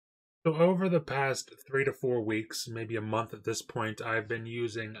So over the past 3 to 4 weeks, maybe a month at this point, I've been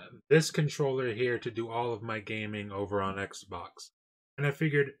using this controller here to do all of my gaming over on Xbox. And I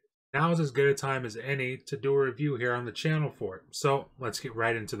figured now's as good a time as any to do a review here on the channel for it. So let's get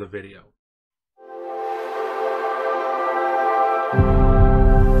right into the video.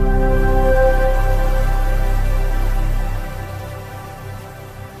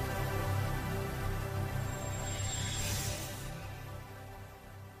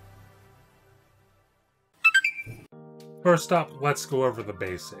 First up, let's go over the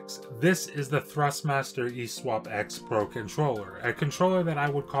basics. This is the Thrustmaster Eswap X Pro controller, a controller that I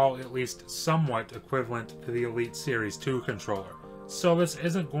would call at least somewhat equivalent to the Elite Series 2 controller. So this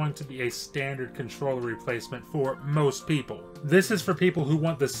isn't going to be a standard controller replacement for most people. This is for people who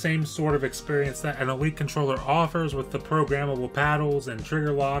want the same sort of experience that an Elite controller offers with the programmable paddles and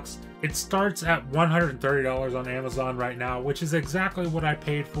trigger locks. It starts at $130 on Amazon right now, which is exactly what I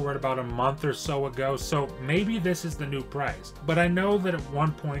paid for it about a month or so ago, so maybe this is the new price. But I know that at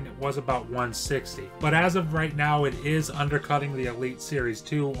one point it was about $160. But as of right now, it is undercutting the Elite Series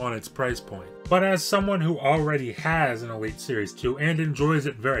 2 on its price point. But as someone who already has an Elite Series 2 and enjoys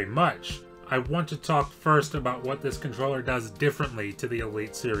it very much, I want to talk first about what this controller does differently to the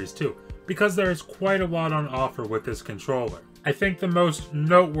Elite Series 2, because there is quite a lot on offer with this controller. I think the most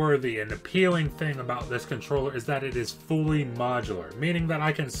noteworthy and appealing thing about this controller is that it is fully modular, meaning that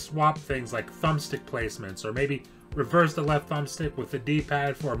I can swap things like thumbstick placements or maybe reverse the left thumbstick with the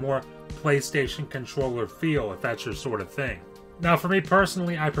D-pad for a more PlayStation controller feel if that's your sort of thing. Now for me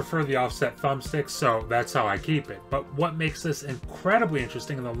personally, I prefer the offset thumbstick, so that's how I keep it. But what makes this incredibly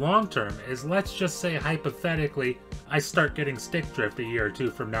interesting in the long term is, let's just say hypothetically, I start getting stick drift a year or two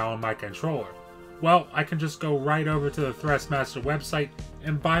from now on my controller. Well, I can just go right over to the Thrustmaster website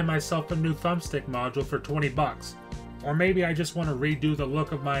and buy myself a new thumbstick module for 20 bucks. Or maybe I just want to redo the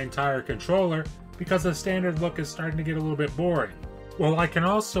look of my entire controller because the standard look is starting to get a little bit boring. Well, I can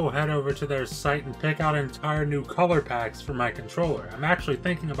also head over to their site and pick out entire new color packs for my controller. I'm actually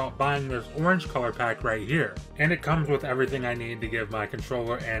thinking about buying this orange color pack right here. And it comes with everything I need to give my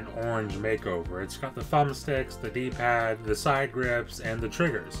controller an orange makeover. It's got the thumbsticks, the D-pad, the side grips, and the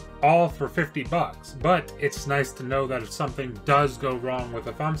triggers. All for 50 bucks. But it's nice to know that if something does go wrong with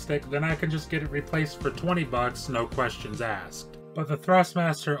a thumbstick, then I can just get it replaced for 20 bucks, no questions asked. But the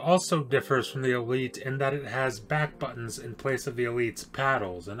Thrustmaster also differs from the Elite in that it has back buttons in place of the Elite's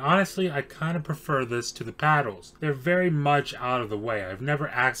paddles, and honestly I kind of prefer this to the paddles. They're very much out of the way. I've never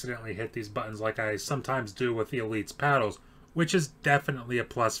accidentally hit these buttons like I sometimes do with the Elite's paddles, which is definitely a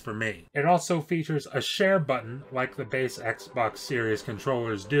plus for me. It also features a share button like the base Xbox Series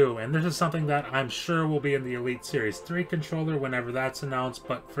controllers do, and this is something that I'm sure will be in the Elite Series 3 controller whenever that's announced,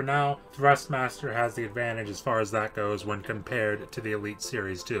 but for now, Thrustmaster has the advantage as far as that goes when compared to the Elite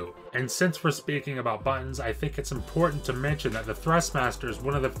Series 2. And since we're speaking about buttons, I think it's important to mention that the Thrustmaster is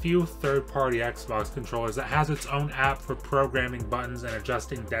one of the few third-party Xbox controllers that has its own app for programming buttons and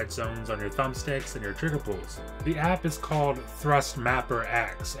adjusting dead zones on your thumbsticks and your trigger pulls. The app is called Thrustmaster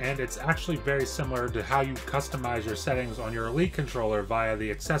X, and it's actually very similar to how you customize your settings on your Elite controller via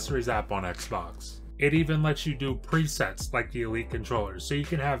the Accessories app on Xbox. It even lets you do presets like the Elite controllers, so you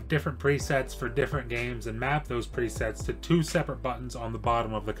can have different presets for different games and map those presets to two separate buttons on the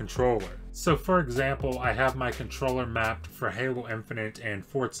bottom of the controller. So for example, I have my controller mapped for Halo Infinite and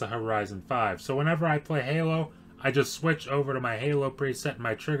Forza Horizon 5, so whenever I play Halo, I just switch over to my Halo preset and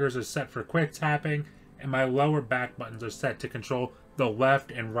my triggers are set for quick tapping, and my lower back buttons are set to control the left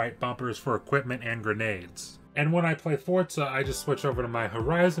and right bumpers for equipment and grenades. And when I play Forza, I just switch over to my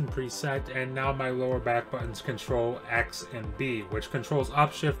Horizon preset, and now my lower back buttons control X and B, which controls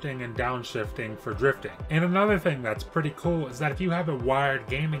upshifting and downshifting for drifting. And another thing that's pretty cool is that if you have a wired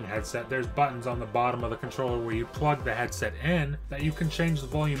gaming headset, there's buttons on the bottom of the controller where you plug the headset in that you can change the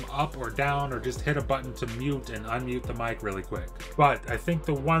volume up or down, or just hit a button to mute and unmute the mic really quick. But I think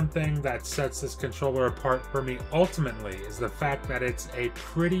the one thing that sets this controller apart for me ultimately is the fact that it's a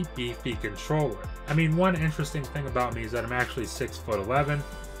pretty beefy controller. I mean, one interesting thing about me is that I'm actually 6'11",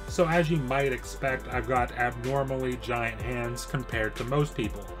 so as you might expect, I've got abnormally giant hands compared to most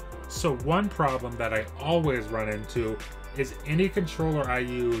people. So one problem that I always run into is any controller I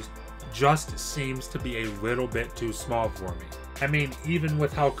use just seems to be a little bit too small for me. I mean, even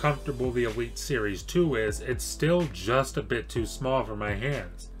with how comfortable the Elite Series 2 is, it's still just a bit too small for my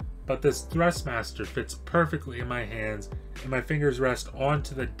hands. But this Thrustmaster fits perfectly in my hands, and my fingers rest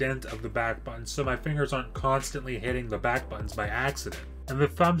onto the dent of the back button, so my fingers aren't constantly hitting the back buttons by accident. And the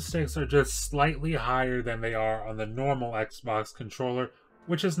thumbsticks are just slightly higher than they are on the normal Xbox controller,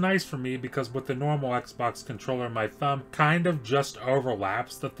 which is nice for me because with the normal Xbox controller, my thumb kind of just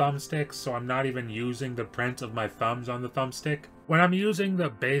overlaps the thumbstick, so I'm not even using the print of my thumbs on the thumbstick. When I'm using the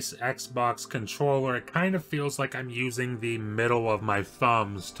base Xbox controller, it kind of feels like I'm using the middle of my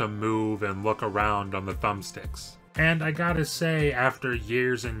thumbs to move and look around on the thumbsticks. And I gotta say, after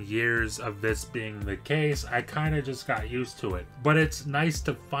years and years of this being the case, I kind of just got used to it. But it's nice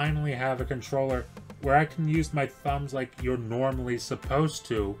to finally have a controller where I can use my thumbs like you're normally supposed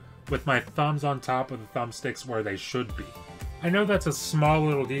to, with my thumbs on top of the thumbsticks where they should be. I know that's a small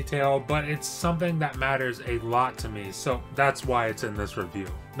little detail, but it's something that matters a lot to me, so that's why it's in this review.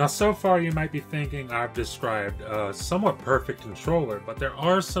 Now, so far you might be thinking I've described a somewhat perfect controller, but there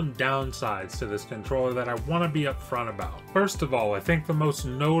are some downsides to this controller that I want to be upfront about. First of all, I think the most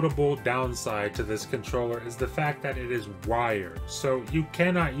notable downside to this controller is the fact that it is wired, so you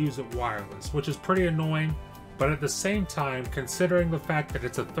cannot use it wireless, which is pretty annoying. But at the same time, considering the fact that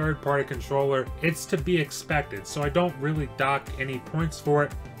it's a third-party controller, it's to be expected, so I don't really dock any points for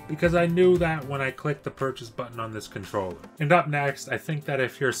it because I knew that when I clicked the purchase button on this controller. And up next, I think that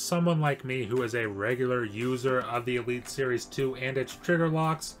if you're someone like me who is a regular user of the Elite Series 2 and its trigger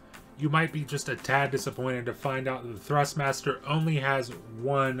locks, you might be just a tad disappointed to find out that the Thrustmaster only has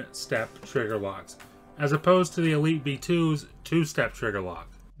one-step trigger locks, as opposed to the Elite V2's two-step trigger lock.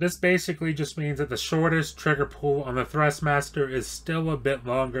 This basically just means that the shortest trigger pull on the Thrustmaster is still a bit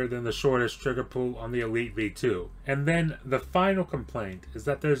longer than the shortest trigger pull on the Elite V2. And then the final complaint is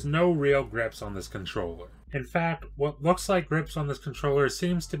that there's no real grips on this controller. In fact, what looks like grips on this controller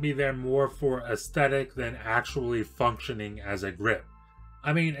seems to be there more for aesthetic than actually functioning as a grip.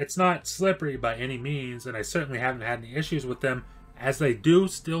 I mean, it's not slippery by any means, and I certainly haven't had any issues with them, as they do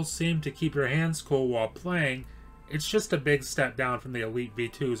still seem to keep your hands cool while playing. It's just a big step down from the Elite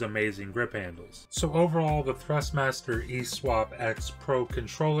V2's amazing grip handles. So overall, the Thrustmaster Eswap X Pro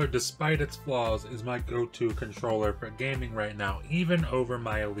controller, despite its flaws, is my go-to controller for gaming right now, even over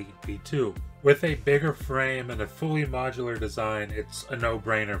my Elite V2. With a bigger frame and a fully modular design, it's a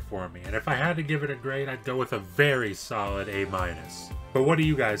no-brainer for me. And if I had to give it a grade, I'd go with a very solid A-. But what do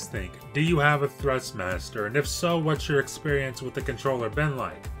you guys think? Do you have a Thrustmaster? And if so, what's your experience with the controller been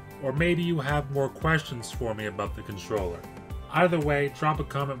like? Or maybe you have more questions for me about the controller. Either way, drop a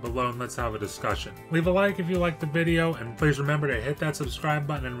comment below and let's have a discussion. Leave a like if you liked the video, and please remember to hit that subscribe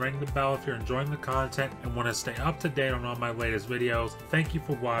button and ring the bell if you're enjoying the content and want to stay up to date on all my latest videos. Thank you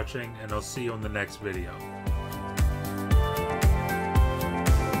for watching, and I'll see you in the next video.